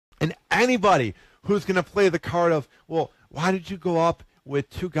anybody who's going to play the card of, well, why did you go up with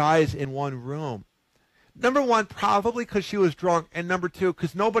two guys in one room? Number one, probably because she was drunk, and number two,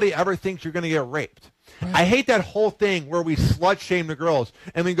 because nobody ever thinks you're going to get raped. Right. I hate that whole thing where we slut shame the girls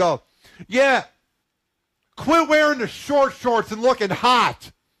and we go, yeah, quit wearing the short shorts and looking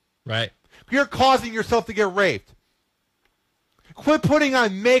hot. Right. You're causing yourself to get raped. Quit putting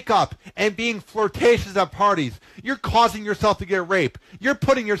on makeup and being flirtatious at parties. You're causing yourself to get raped. You're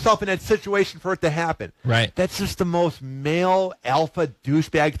putting yourself in that situation for it to happen. Right. That's just the most male alpha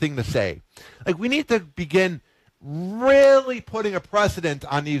douchebag thing to say. Like, we need to begin really putting a precedent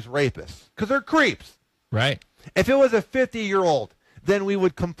on these rapists because they're creeps. Right. If it was a 50-year-old, then we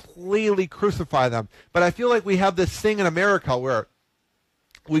would completely crucify them. But I feel like we have this thing in America where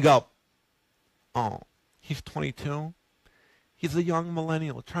we go, oh, he's 22. He's a young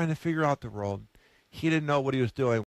millennial trying to figure out the world. He didn't know what he was doing.